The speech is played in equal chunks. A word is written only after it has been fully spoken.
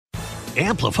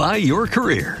Amplify your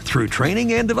career through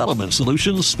training and development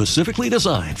solutions specifically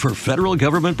designed for federal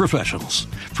government professionals.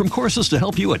 From courses to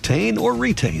help you attain or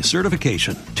retain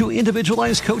certification, to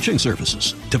individualized coaching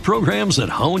services, to programs that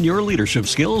hone your leadership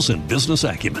skills and business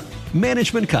acumen,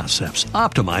 Management Concepts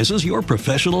optimizes your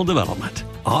professional development.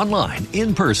 Online,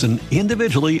 in person,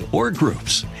 individually, or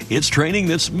groups, it's training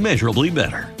that's measurably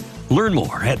better. Learn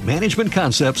more at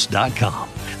managementconcepts.com.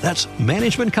 That's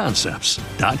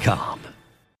managementconcepts.com.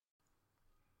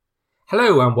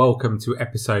 Hello and welcome to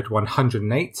episode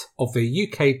 108 of the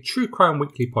UK True Crime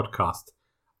Weekly podcast.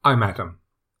 I'm Adam.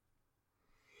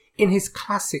 In his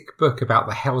classic book about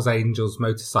the Hells Angels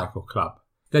Motorcycle Club,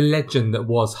 the legend that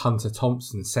was Hunter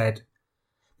Thompson said,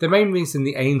 "The main reason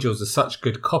the Angels are such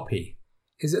good copy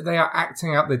is that they are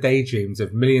acting out the daydreams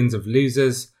of millions of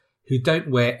losers who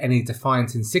don't wear any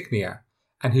defiant insignia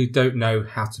and who don't know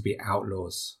how to be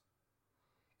outlaws."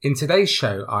 In today's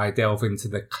show, I delve into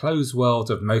the closed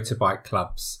world of motorbike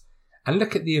clubs and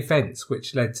look at the events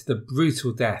which led to the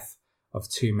brutal death of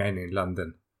two men in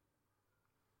London.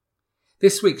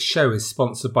 This week's show is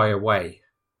sponsored by Away.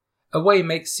 Away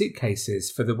makes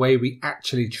suitcases for the way we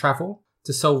actually travel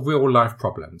to solve real-life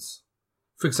problems.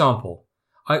 For example,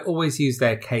 I always use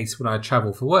their case when I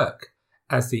travel for work,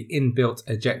 as the inbuilt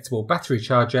ejectable battery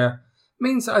charger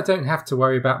means that I don't have to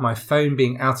worry about my phone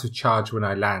being out of charge when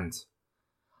I land.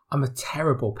 I'm a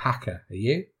terrible packer, are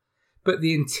you? But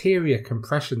the interior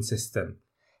compression system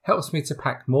helps me to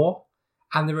pack more,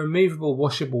 and the removable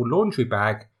washable laundry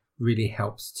bag really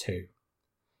helps too.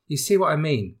 You see what I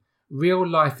mean? Real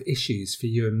life issues for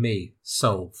you and me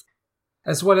solved.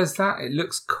 As well as that, it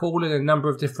looks cool in a number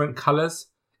of different colours,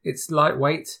 it's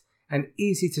lightweight and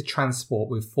easy to transport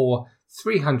with 4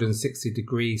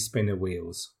 360-degree spinner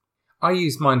wheels. I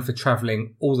use mine for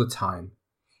travelling all the time.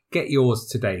 Get yours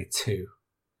today too.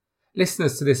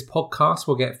 Listeners to this podcast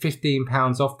will get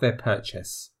 £15 off their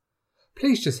purchase.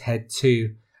 Please just head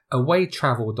to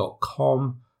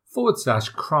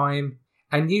awaytravel.com/crime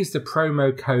and use the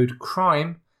promo code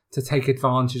CRIME to take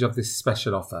advantage of this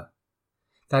special offer.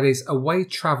 That is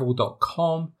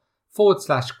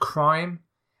awaytravel.com/crime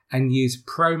and use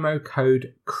promo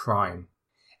code CRIME.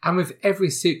 And with every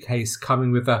suitcase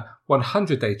coming with a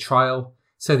 100-day trial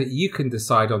so that you can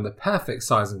decide on the perfect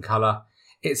size and colour,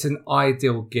 it's an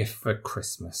ideal gift for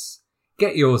Christmas.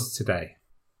 Get yours today.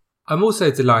 I'm also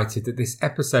delighted that this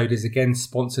episode is again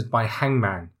sponsored by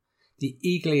Hangman, the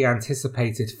eagerly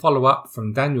anticipated follow-up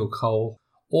from Daniel Cole,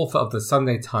 author of the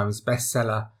Sunday Times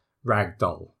bestseller Rag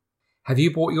Doll. Have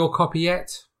you bought your copy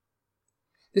yet?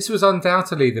 This was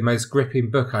undoubtedly the most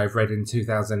gripping book I've read in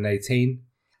 2018,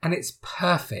 and it's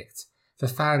perfect for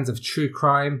fans of true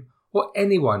crime or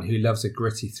anyone who loves a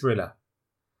gritty thriller.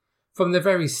 From the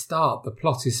very start, the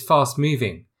plot is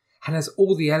fast-moving and has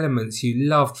all the elements you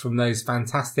loved from those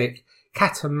fantastic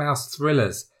cat-and-mouse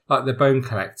thrillers like The Bone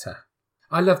Collector.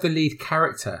 I love the lead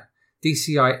character,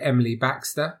 DCI Emily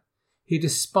Baxter, who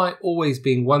despite always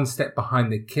being one step behind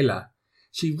the killer,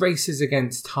 she races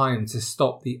against time to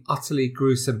stop the utterly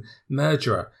gruesome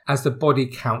murderer as the body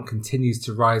count continues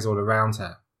to rise all around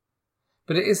her.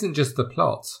 But it isn't just the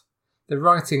plot. The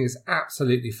writing is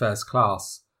absolutely first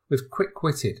class, with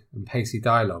quick-witted and pacey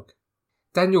dialogue.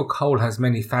 Daniel Cole has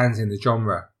many fans in the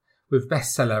genre, with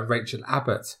bestseller Rachel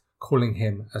Abbott calling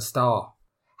him a star.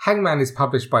 Hangman is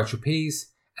published by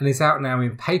Trapeze and is out now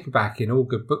in paperback in all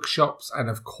good bookshops and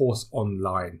of course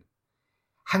online.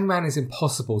 Hangman is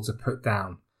impossible to put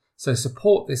down, so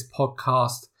support this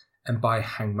podcast and buy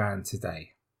Hangman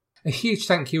today. A huge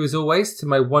thank you as always to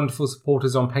my wonderful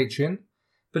supporters on Patreon,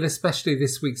 but especially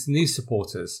this week's new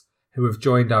supporters who have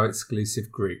joined our exclusive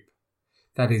group.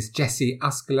 That is Jessie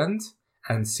Uskeland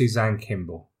and Suzanne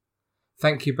Kimball.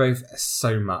 Thank you both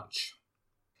so much.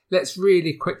 Let's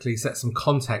really quickly set some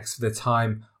context for the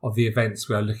time of the events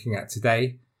we are looking at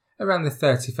today, around the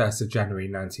 31st of January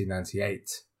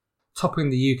 1998. Topping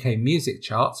the UK music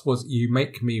charts was You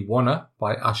Make Me Wanna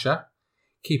by Usher,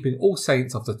 keeping All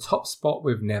Saints off the top spot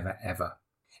with Never Ever.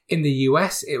 In the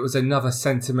US, it was another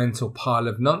sentimental pile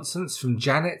of nonsense from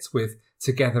Janet with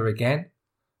Together Again.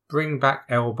 Bring back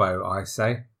Elbow, I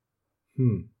say.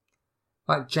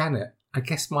 Like Janet, I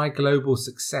guess my global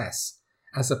success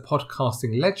as a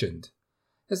podcasting legend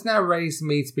has now raised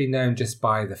me to be known just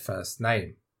by the first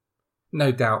name.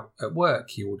 No doubt at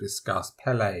work you will discuss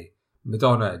Pele,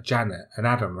 Madonna, Janet and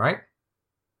Adam, right?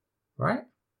 Right?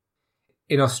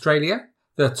 In Australia,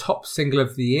 the top single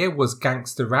of the year was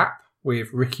Gangster Rap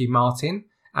with Ricky Martin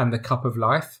and The Cup of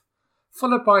Life,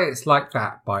 followed by It's Like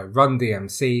That by Run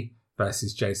DMC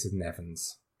versus Jason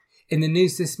Nevins. In the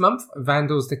news this month,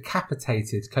 vandals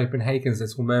decapitated Copenhagen's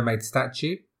Little Mermaid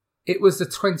statue. It was the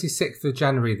 26th of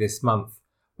January this month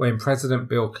when President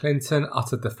Bill Clinton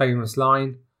uttered the famous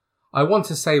line, "I want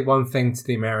to say one thing to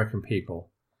the American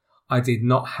people. I did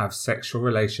not have sexual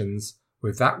relations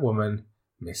with that woman,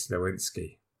 Miss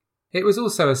Lewinsky." It was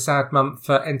also a sad month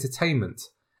for entertainment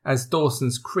as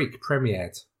Dawson's Creek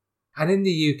premiered. And in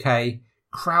the UK,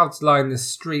 crowds lined the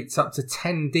streets up to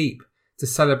 10 deep to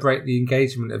celebrate the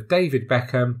engagement of David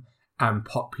Beckham and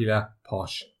popular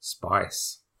Posh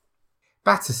Spice.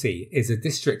 Battersea is a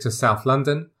district of South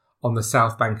London on the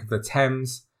south bank of the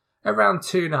Thames, around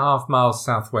 2.5 miles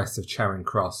southwest of Charing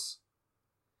Cross.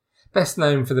 Best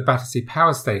known for the Battersea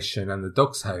Power Station and the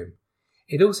Dogs Home,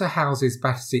 it also houses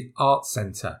Battersea Arts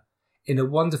Centre in a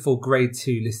wonderful Grade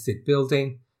 2 listed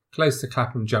building close to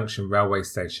Clapham Junction railway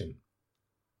station.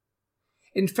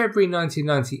 In February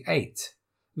 1998,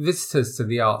 visitors to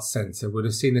the Arts Centre would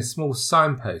have seen a small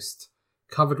signpost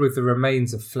covered with the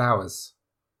remains of flowers.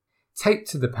 Taped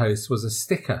to the post was a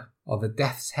sticker of a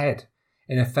death's head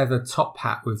in a feathered top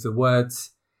hat with the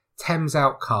words, "Thames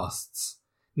Outcasts,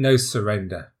 No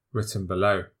Surrender," written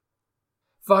below.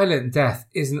 Violent death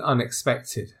isn't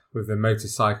unexpected with the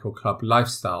motorcycle club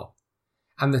lifestyle,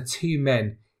 and the two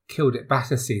men killed at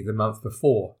Battersea the month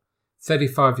before,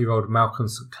 35-year-old Malcolm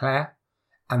St Clair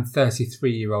and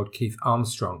 33-year-old Keith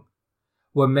Armstrong,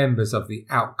 were members of the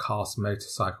Outcast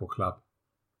Motorcycle Club.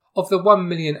 Of the 1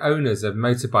 million owners of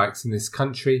motorbikes in this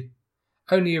country,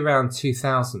 only around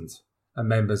 2,000 are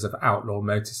members of outlaw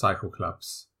motorcycle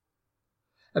clubs.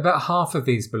 About half of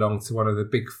these belong to one of the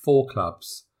big four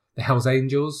clubs, the Hells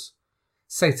Angels,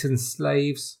 Satan's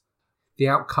Slaves, the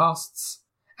Outcasts,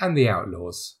 and the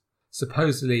Outlaws.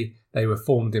 Supposedly, they were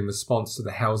formed in response to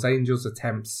the Hells Angels'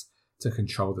 attempts to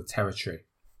control the territory.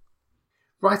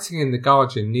 Writing in the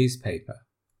Guardian newspaper,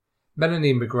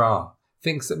 Melanie McGrath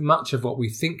thinks that much of what we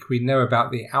think we know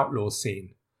about the outlaw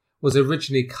scene was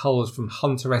originally culled from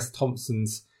Hunter S.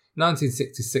 Thompson's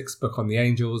 1966 book on the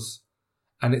Angels,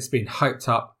 and it's been hyped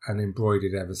up and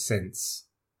embroidered ever since.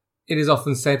 It is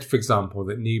often said, for example,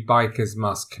 that new bikers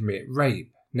must commit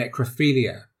rape,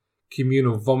 necrophilia,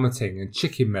 communal vomiting and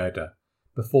chicken murder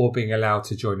before being allowed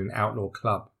to join an outlaw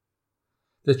club.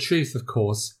 The truth, of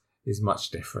course, is much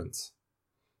different.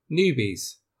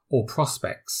 Newbies, or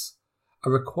prospects,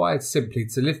 are required simply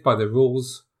to live by the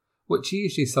rules, which are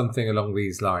usually something along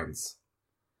these lines.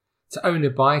 To own a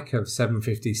bike of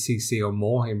 750cc or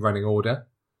more in running order,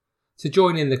 to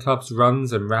join in the club's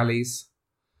runs and rallies,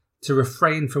 to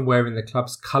refrain from wearing the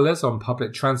club's colours on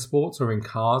public transport or in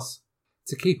cars,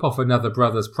 to keep off another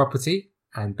brother's property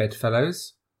and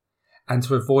bedfellows, and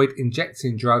to avoid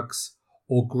injecting drugs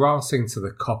or grassing to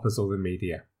the coppers or the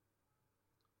media.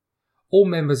 All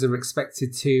members are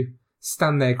expected to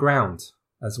stand their ground,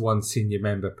 as one senior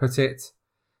member put it,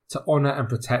 to honour and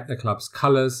protect the club's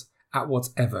colours at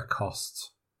whatever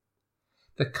cost.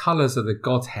 The colours are the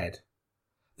Godhead,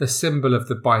 the symbol of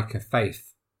the biker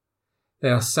faith. They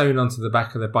are sewn onto the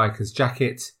back of the biker's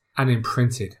jacket and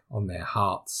imprinted on their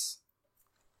hearts.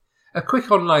 A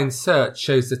quick online search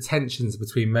shows the tensions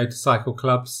between motorcycle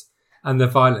clubs and the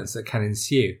violence that can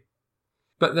ensue.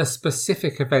 But the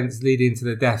specific events leading to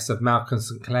the deaths of Malcolm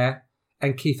St Clair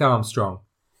and Keith Armstrong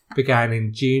began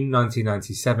in June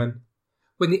 1997,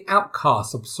 when the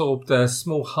Outcasts absorbed a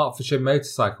small Hertfordshire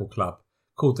motorcycle club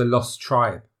called the Lost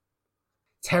Tribe.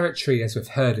 Territory, as we've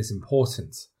heard, is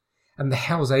important, and the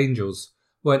Hells Angels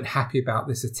weren't happy about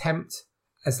this attempt,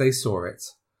 as they saw it,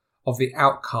 of the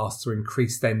Outcasts to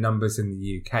increase their numbers in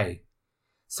the UK,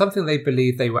 something they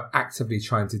believed they were actively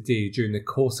trying to do during the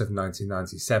course of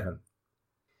 1997.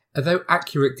 Although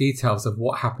accurate details of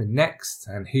what happened next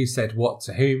and who said what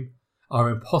to whom are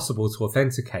impossible to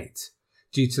authenticate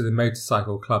due to the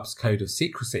motorcycle club's code of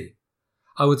secrecy,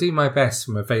 I will do my best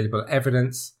from available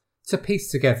evidence to piece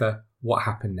together what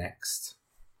happened next.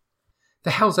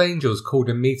 The Hells Angels called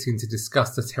a meeting to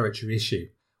discuss the territory issue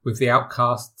with the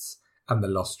Outcasts and the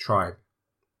Lost Tribe.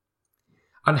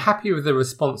 Unhappy with the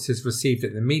responses received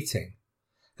at the meeting,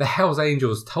 the Hells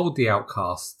Angels told the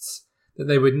Outcasts that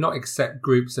they would not accept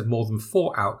groups of more than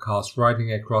 4 outcasts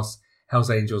riding across Hells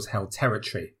Angels held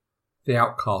territory. The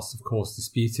Outcasts, of course,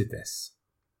 disputed this.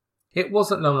 It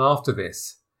wasn't long after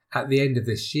this, at the end of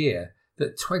this year,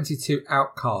 that 22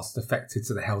 outcasts defected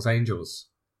to the Hells Angels.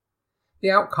 The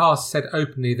Outcasts said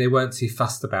openly they weren't too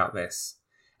fussed about this,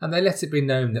 and they let it be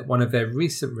known that one of their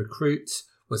recent recruits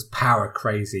was power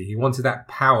crazy. He wanted that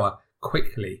power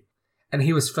quickly, and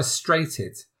he was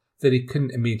frustrated that he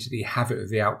couldn't immediately have it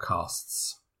with the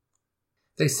Outcasts.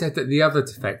 They said that the other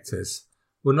defectors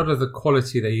were not of the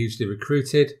quality they usually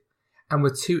recruited and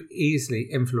were too easily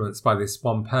influenced by this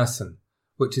one person,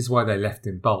 which is why they left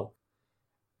in bulk.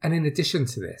 And in addition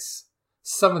to this,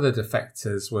 some of the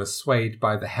defectors were swayed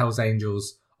by the Hells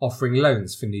Angels offering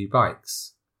loans for new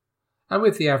bikes. And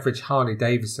with the average Harley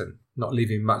Davidson not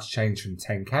leaving much change from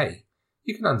 10k,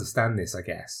 you can understand this, I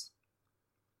guess.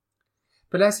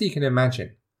 But as you can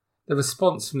imagine, the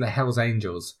response from the Hells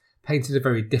Angels painted a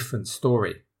very different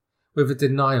story, with a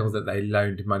denial that they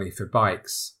loaned money for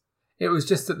bikes. It was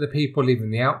just that the people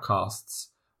leaving the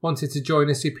Outcasts wanted to join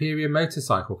a superior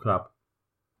motorcycle club.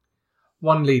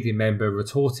 One leading member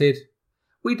retorted,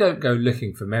 "We don't go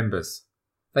looking for members.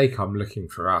 They come looking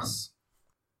for us."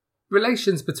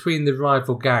 Relations between the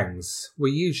rival gangs were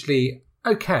usually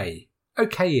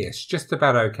okay-ish, just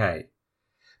about okay.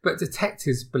 But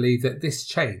detectives believe that this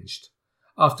changed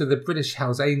after the British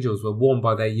Hells Angels were warned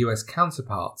by their US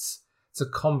counterparts to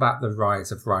combat the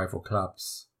rise of rival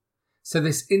clubs. So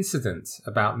this incident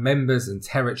about members and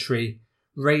territory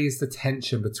raised the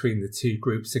tension between the two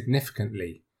groups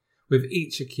significantly, with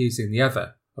each accusing the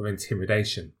other of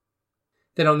intimidation.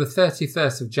 Then on the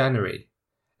 31st of January,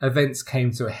 events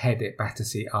came to a head at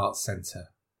Battersea Arts Centre.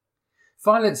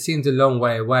 Violence seemed a long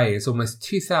way away as almost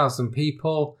 2,000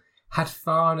 people had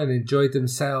fun and enjoyed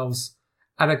themselves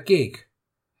at a gig.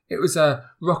 It was a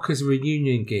rockers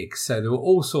reunion gig, so there were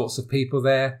all sorts of people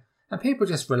there and people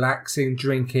just relaxing,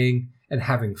 drinking and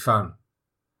having fun.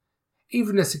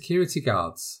 Even the security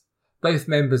guards, both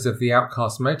members of the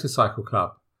Outcast Motorcycle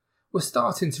Club, were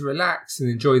starting to relax and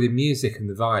enjoy the music and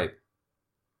the vibe.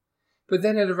 But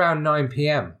then at around 9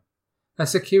 p.m, a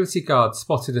security guard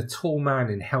spotted a tall man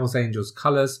in Hells Angels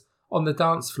colours on the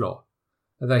dance floor,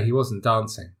 although he wasn't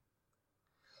dancing.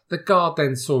 The guard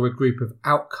then saw a group of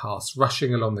outcasts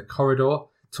rushing along the corridor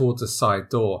towards a side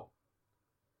door.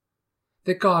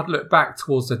 The guard looked back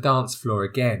towards the dance floor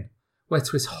again, where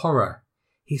to his horror,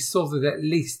 he saw that at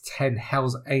least 10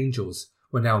 Hells Angels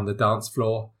were now on the dance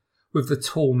floor, with the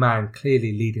tall man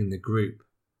clearly leading the group.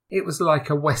 It was like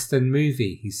a Western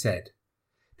movie, he said.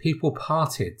 People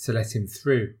parted to let him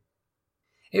through.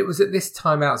 It was at this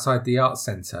time outside the Arts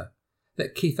Centre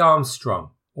that Keith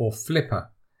Armstrong, or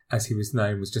Flipper, as he was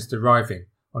known, was just arriving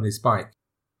on his bike.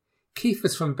 Keith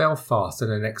was from Belfast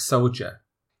and an ex-soldier.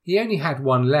 He only had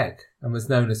one leg and was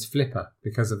known as Flipper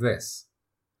because of this.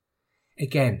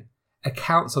 Again,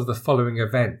 accounts of the following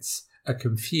events are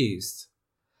confused,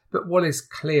 but what is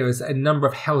clear is that a number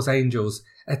of Hells Angels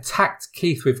attacked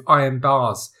Keith with iron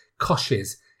bars,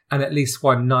 coshes, and at least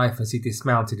one knife as he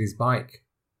dismounted his bike.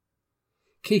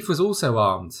 Keith was also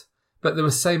armed, but there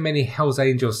were so many Hells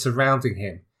Angels surrounding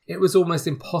him, it was almost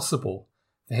impossible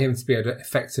for him to be able to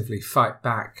effectively fight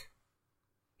back.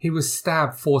 He was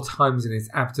stabbed 4 times in his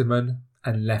abdomen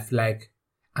and left leg,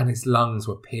 and his lungs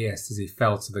were pierced as he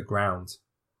fell to the ground.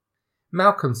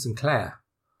 Malcolm Sinclair,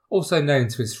 also known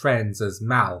to his friends as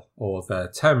Mal or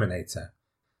the Terminator,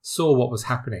 saw what was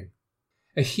happening.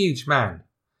 A huge man,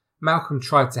 Malcolm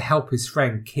tried to help his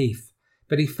friend Keith,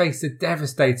 but he faced a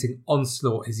devastating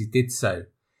onslaught as he did so,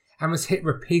 and was hit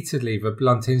repeatedly with a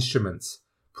blunt instrument,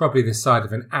 probably the side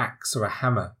of an axe or a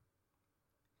hammer.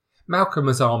 Malcolm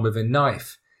was armed with a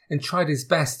knife and tried his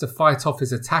best to fight off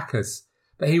his attackers,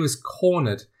 but he was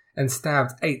cornered and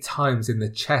stabbed 8 times in the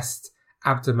chest,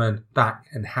 abdomen, back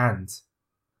and hand.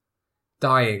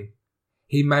 Dying,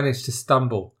 he managed to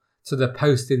stumble to the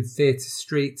post in Theatre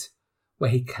Street, where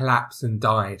he collapsed and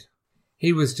died.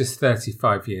 He was just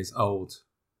 35 years old.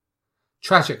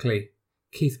 Tragically,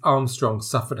 Keith Armstrong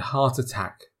suffered a heart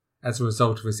attack as a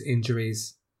result of his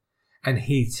injuries, and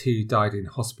he too died in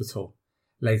hospital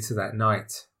later that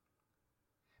night.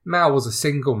 Mal was a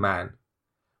single man,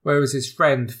 whereas his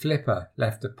friend Flipper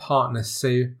left a partner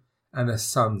Sue and a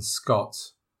son Scott.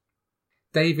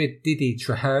 David Diddy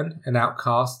Traherne, an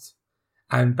outcast,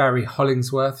 and Barry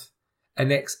Hollingsworth,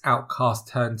 an ex-outcast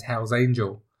turned Hells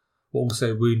Angel, were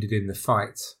also wounded in the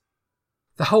fight.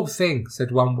 The whole thing,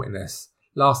 said one witness,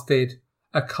 lasted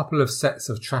a couple of sets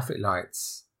of traffic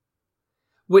lights.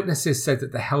 Witnesses said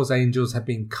that the Hells Angels had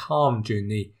been calm during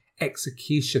the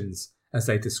executions, as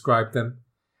they described them,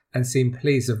 and seemed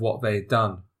pleased with what they had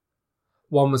done.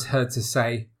 One was heard to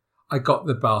say, "I got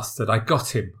the bastard, I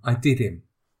got him, I did him."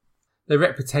 The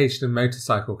reputation of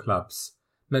motorcycle clubs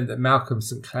meant that Malcolm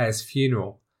Sinclair's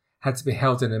funeral had to be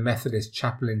held in a Methodist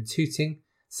chapel in Tooting,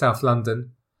 South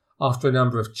London, after a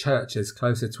number of churches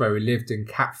closer to where he lived in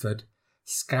Catford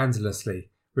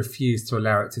scandalously refused to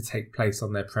allow it to take place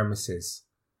on their premises.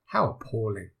 How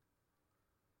appalling.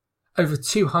 Over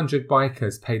 200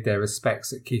 bikers paid their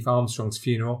respects at Keith Armstrong's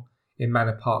funeral in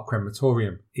Manor Park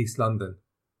Crematorium, East London.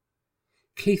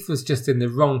 Keith was just in the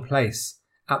wrong place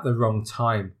at the wrong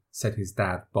time, said his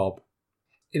dad, Bob.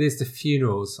 It is the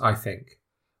funerals, I think,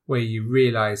 where you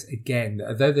realise again that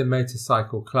although the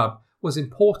motorcycle club was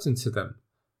important to them,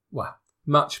 well,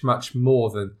 much, much more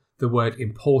than the word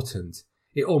important,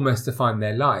 it almost defined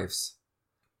their lives.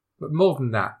 But more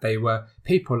than that, they were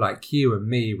people like you and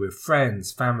me with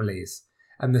friends, families,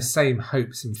 and the same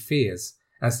hopes and fears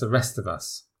as the rest of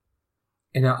us.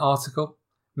 In her article,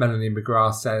 Melanie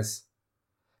McGrath says,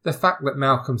 "The fact that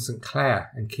Malcolm St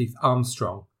Clair and Keith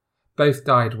Armstrong both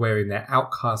died wearing their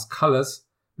outcast colours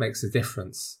makes a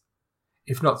difference,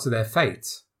 if not to their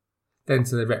fate, then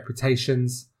to their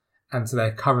reputations and to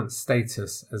their current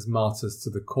status as martyrs to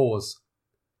the cause.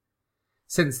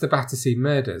 Since the Battersea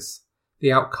murders,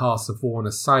 the outcasts have worn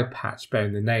a side patch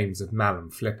bearing the names of Mal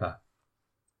and Flipper.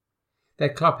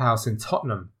 Their clubhouse in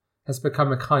Tottenham has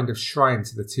become a kind of shrine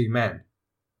to the two men.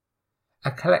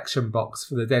 A collection box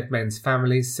for the dead men's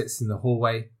families sits in the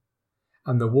hallway,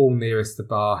 and the wall nearest the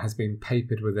bar has been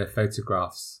papered with their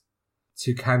photographs.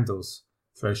 2 candles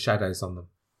throw shadows on them."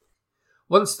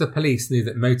 Once the police knew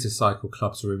that motorcycle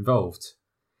clubs were involved,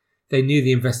 they knew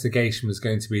the investigation was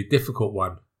going to be a difficult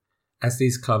one, as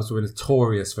these clubs were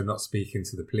notorious for not speaking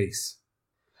to the police.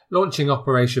 Launching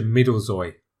Operation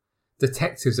Middlezoy,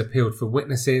 detectives appealed for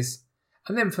witnesses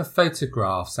and then for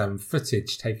photographs and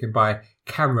footage taken by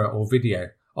camera or video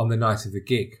on the night of the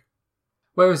gig.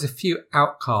 Whereas a few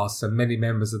outcasts and many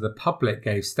members of the public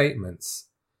gave statements,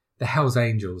 the Hells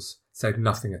Angels said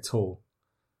nothing at all.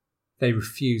 They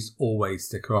refused always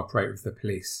to cooperate with the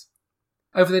police.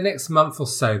 Over the next month or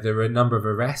so, there were a number of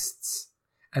arrests,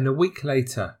 and a week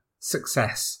later,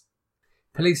 success.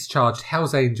 Police charged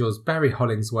Hells Angels Barry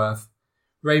Hollingsworth,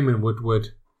 Raymond Woodward,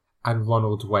 and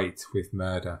Ronald Waite with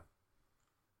murder.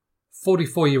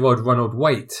 44-year-old Ronald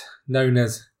Waite, known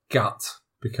as Gut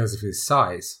because of his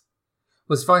size,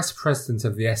 was vice president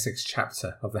of the Essex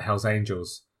chapter of the Hells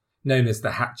Angels, known as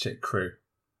the Hatchet Crew.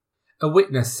 A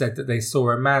witness said that they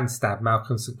saw a man stab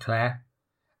Malcolm St Clair,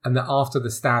 and that after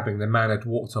the stabbing the man had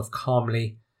walked off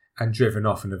calmly and driven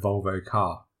off in a Volvo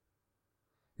car.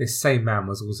 This same man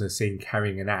was also seen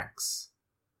carrying an axe.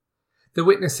 The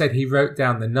witness said he wrote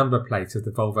down the number plate of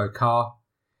the Volvo car,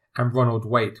 and Ronald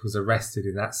Waite was arrested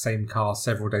in that same car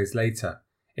several days later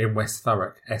in West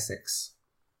Thurrock, Essex.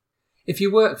 If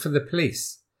you work for the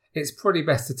police, it's probably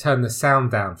best to turn the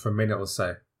sound down for a minute or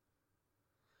so.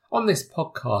 On this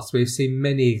podcast, we've seen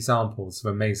many examples of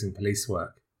amazing police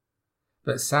work.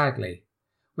 But sadly,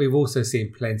 we've also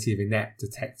seen plenty of inept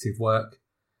detective work,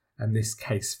 and this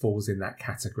case falls in that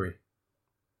category.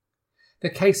 The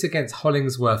case against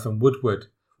Hollingsworth and Woodward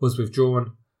was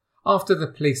withdrawn after the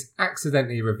police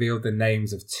accidentally revealed the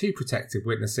names of 2 protected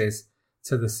witnesses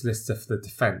to the solicitor for the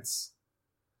defence.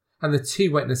 And the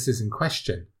 2 witnesses in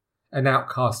question, an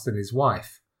outcast and his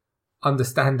wife,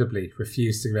 understandably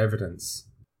refused to give evidence.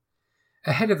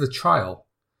 Ahead of the trial,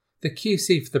 the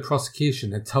QC for the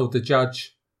prosecution had told the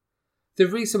judge, "The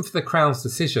reason for the Crown's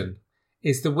decision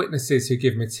is the witnesses who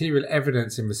give material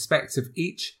evidence in respect of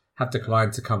each have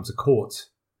declined to come to court.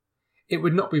 It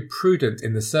would not be prudent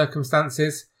in the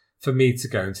circumstances for me to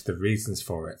go into the reasons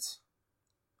for it."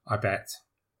 I bet.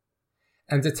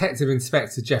 And Detective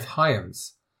Inspector Jeff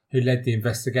Hyams, who led the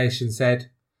investigation, said,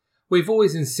 "We've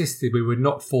always insisted we would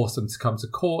not force them to come to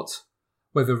court.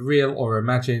 Whether real or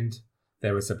imagined,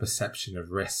 there was a perception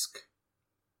of risk."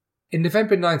 In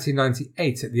November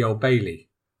 1998 at the Old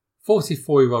Bailey,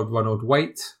 44-year-old Ronald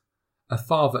Waite, a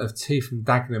father of 2 from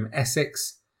Dagenham,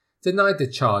 Essex, denied the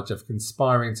charge of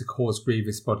conspiring to cause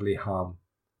grievous bodily harm.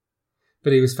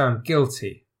 But he was found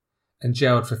guilty and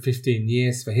jailed for 15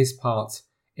 years for his part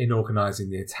in organising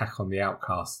the attack on the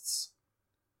outcasts.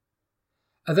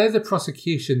 Although the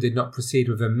prosecution did not proceed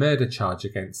with a murder charge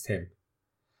against him,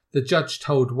 the judge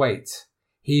told Waite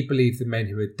he believed the men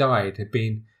who had died had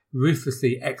been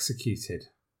ruthlessly executed.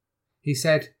 He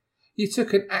said, "You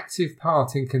took an active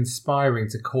part in conspiring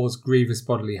to cause grievous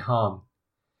bodily harm,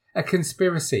 a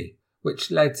conspiracy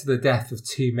which led to the death of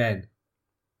 2 men.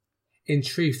 In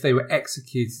truth, they were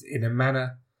executed in a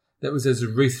manner that was as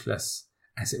ruthless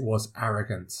as it was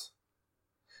arrogant."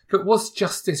 But was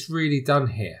justice really done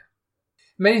here?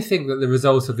 Many think that the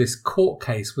result of this court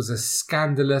case was as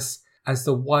scandalous as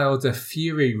the Wilder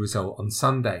Fury result on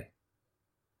Sunday.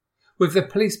 With the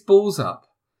police balls up,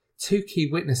 2 key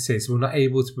witnesses were not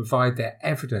able to provide their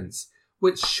evidence,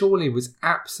 which surely was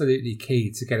absolutely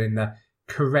key to getting the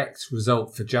correct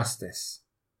result for justice.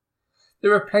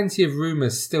 There are plenty of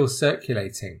rumours still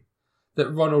circulating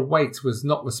that Ronald Waite was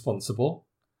not responsible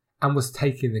and was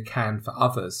taking the can for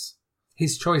others.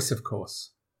 His choice, of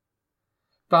course.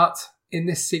 But in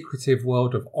this secretive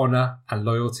world of honour and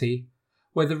loyalty,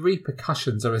 where the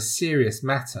repercussions are a serious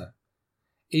matter,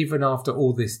 even after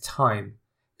all this time,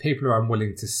 people are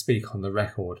unwilling to speak on the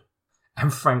record.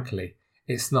 And frankly,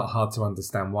 it's not hard to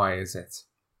understand why, is it?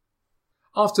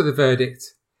 After the verdict,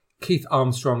 Keith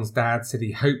Armstrong's dad said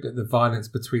he hoped that the violence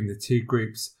between the two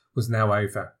groups was now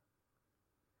over.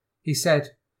 He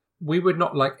said, "We would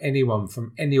not like anyone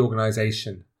from any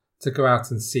organisation to go out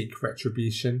and seek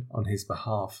retribution on his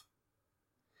behalf."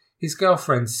 His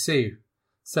girlfriend Sue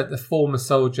said the former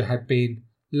soldier had been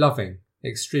loving,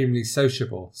 extremely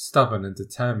sociable, stubborn and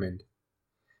determined.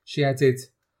 She added,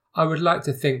 "I would like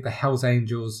to think the Hells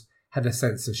Angels had a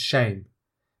sense of shame,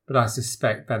 but I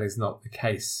suspect that is not the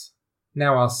case.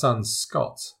 Now our son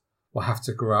Scott will have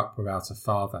to grow up without a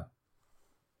father."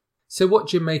 So what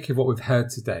do you make of what we've heard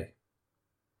today?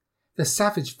 The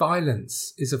savage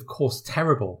violence is of course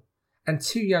terrible, and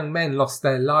 2 young men lost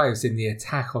their lives in the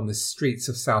attack on the streets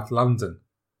of South London.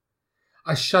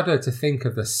 I shudder to think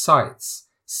of the sights,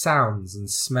 sounds and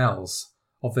smells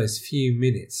of those few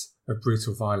minutes of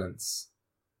brutal violence.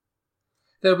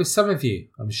 There will be some of you,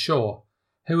 I'm sure,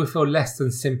 who will feel less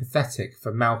than sympathetic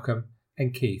for Malcolm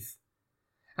and Keith,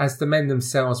 as the men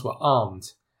themselves were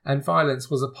armed and violence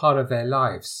was a part of their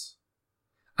lives.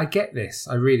 I get this,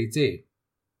 I really do.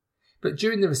 But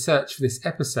during the research for this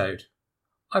episode,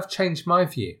 I've changed my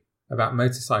view about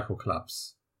motorcycle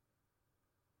clubs.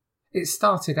 It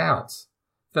started out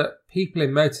that people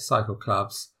in motorcycle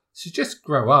clubs should just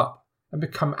grow up and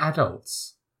become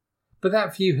adults, but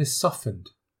that view has softened.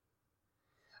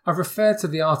 I've referred to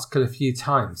the article a few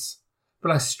times,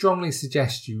 but I strongly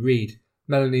suggest you read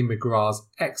Melanie McGrath's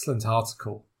excellent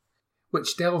article,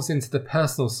 which delves into the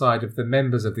personal side of the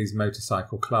members of these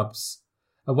motorcycle clubs,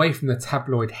 away from the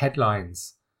tabloid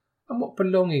headlines, and what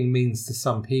belonging means to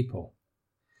some people.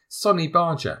 Sonny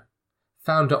Barger,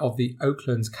 founder of the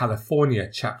Oakland, California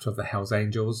chapter of the Hells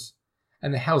Angels,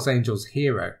 and the Hells Angels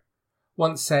hero,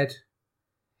 once said,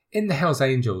 "In the Hells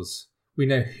Angels, we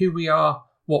know who we are,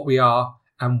 what we are,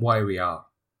 and why we are."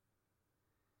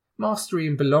 Mastery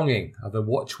and belonging are the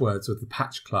watchwords of the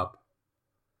Patch Club.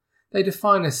 They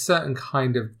define a certain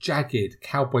kind of jagged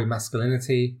cowboy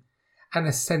masculinity and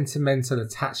a sentimental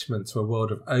attachment to a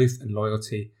world of oath and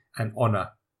loyalty and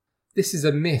honour. This is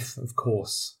a myth, of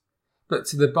course, but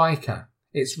to the biker,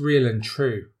 it's real and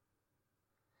true.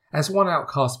 As one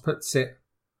outcast puts it,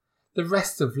 the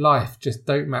rest of life just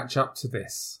don't match up to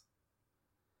this.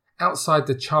 Outside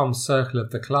the charmed circle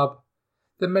of the club,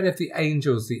 the men of the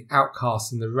Angels, the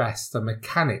outcasts and the rest are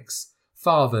mechanics,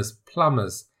 fathers,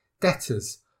 plumbers,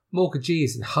 debtors,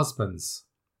 mortgagees and husbands.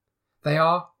 They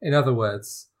are, in other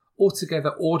words,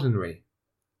 altogether ordinary.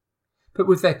 But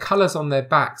with their colours on their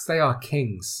backs, they are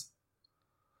kings.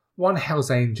 One Hells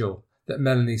Angel that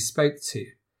Melanie spoke to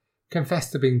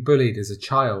confessed to being bullied as a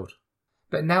child.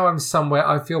 "But now I'm somewhere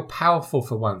I feel powerful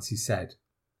for once," he said.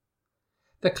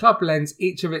 The club lends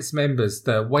each of its members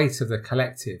the weight of the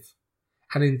collective,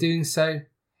 and in doing so,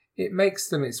 it makes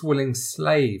them its willing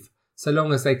slave so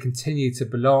long as they continue to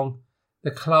belong.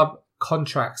 The club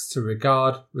contracts to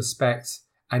regard, respect,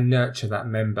 and nurture that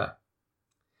member.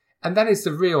 And that is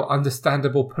the real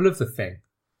understandable pull of the thing.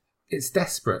 It's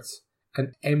desperate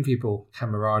and enviable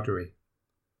camaraderie.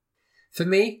 For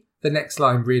me, the next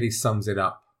line really sums it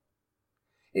up.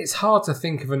 "It's hard to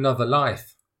think of another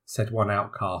life," said one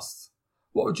outcast.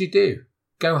 "What would you do?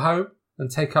 Go home and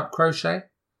take up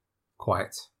crochet?"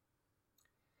 Quite.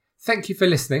 Thank you for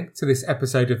listening to this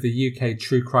episode of the UK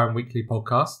True Crime Weekly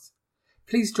podcast.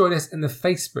 Please join us in the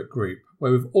Facebook group,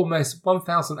 where with almost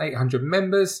 1,800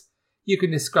 members, you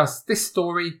can discuss this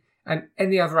story and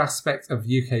any other aspect of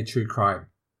UK true crime.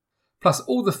 Plus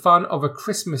all the fun of a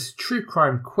Christmas true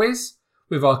crime quiz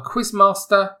with our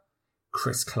quizmaster,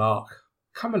 Chris Clark.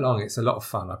 Come along, it's a lot of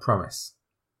fun, I promise.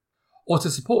 Or to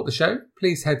support the show,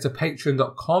 please head to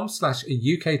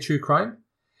patreon.com/UKTrueCrime.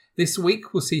 This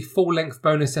week we'll see full-length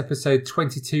bonus episode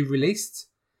 22 released,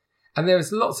 and there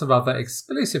is lots of other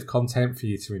exclusive content for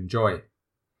you to enjoy.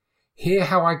 Hear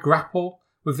how I grapple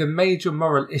with the major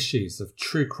moral issues of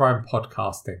true crime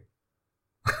podcasting.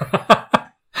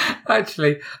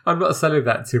 Actually, I'm not selling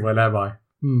that too well, am I?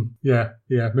 Yeah,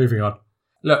 moving on.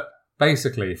 Look,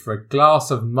 basically, for a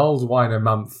glass of mulled wine a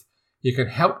month, you can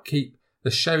help keep the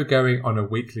show going on a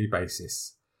weekly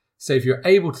basis. So if you're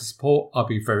able to support, I'll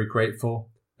be very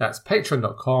grateful. That's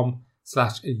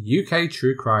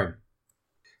patreon.com/UKTrueCrime.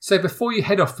 So before you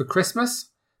head off for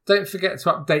Christmas, don't forget to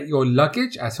update your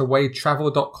luggage at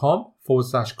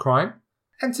awaytravel.com/crime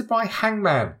and to buy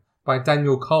Hangman by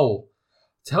Daniel Cole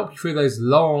to help you through those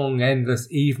long,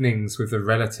 endless evenings with the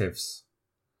relatives.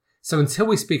 So until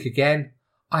we speak again,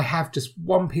 I have just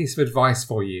one piece of advice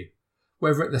for you,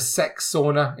 whether at the sex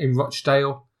sauna in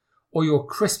Rochdale or your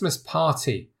Christmas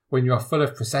party when you are full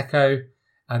of Prosecco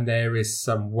and there is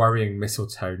some worrying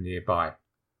mistletoe nearby.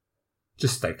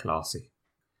 Just stay classy.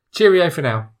 Cheerio for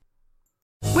now.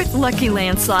 With Lucky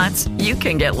Land Slots, you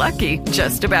can get lucky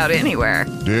just about anywhere.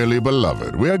 Dearly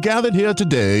beloved, we are gathered here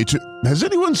today to... Has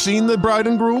anyone seen the bride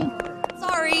and groom?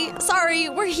 Sorry,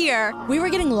 we're here. We were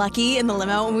getting lucky in the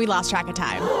limo and we lost track of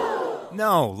time.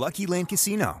 No, Lucky Land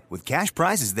Casino, with cash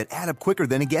prizes that add up quicker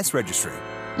than a guest registry.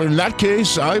 In that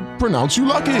case, I pronounce you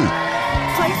lucky.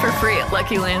 Play for free at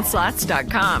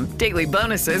LuckyLandSlots.com. Daily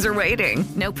bonuses are waiting.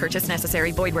 No purchase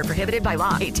necessary. Void where prohibited by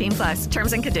law. 18+.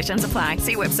 Terms and conditions apply.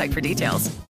 See website for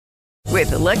details.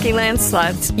 With Lucky Land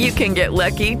Slots, you can get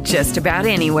lucky just about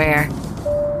anywhere.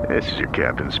 This is your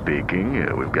captain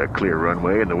speaking. We've got clear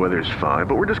runway and the weather's fine,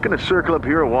 but we're just going to circle up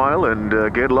here a while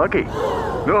and get lucky.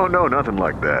 No, nothing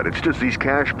like that. It's just these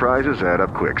cash prizes add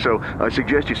up quick. So I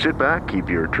suggest you sit back, keep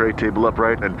your tray table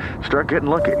upright, and start getting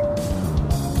lucky.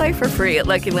 Play for free at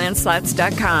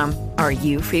LuckyLandSlots.com. Are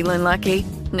you feeling lucky?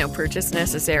 No purchase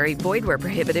necessary. Void where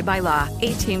prohibited by law.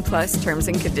 18+ terms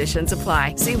and conditions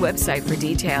apply. See website for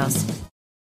details.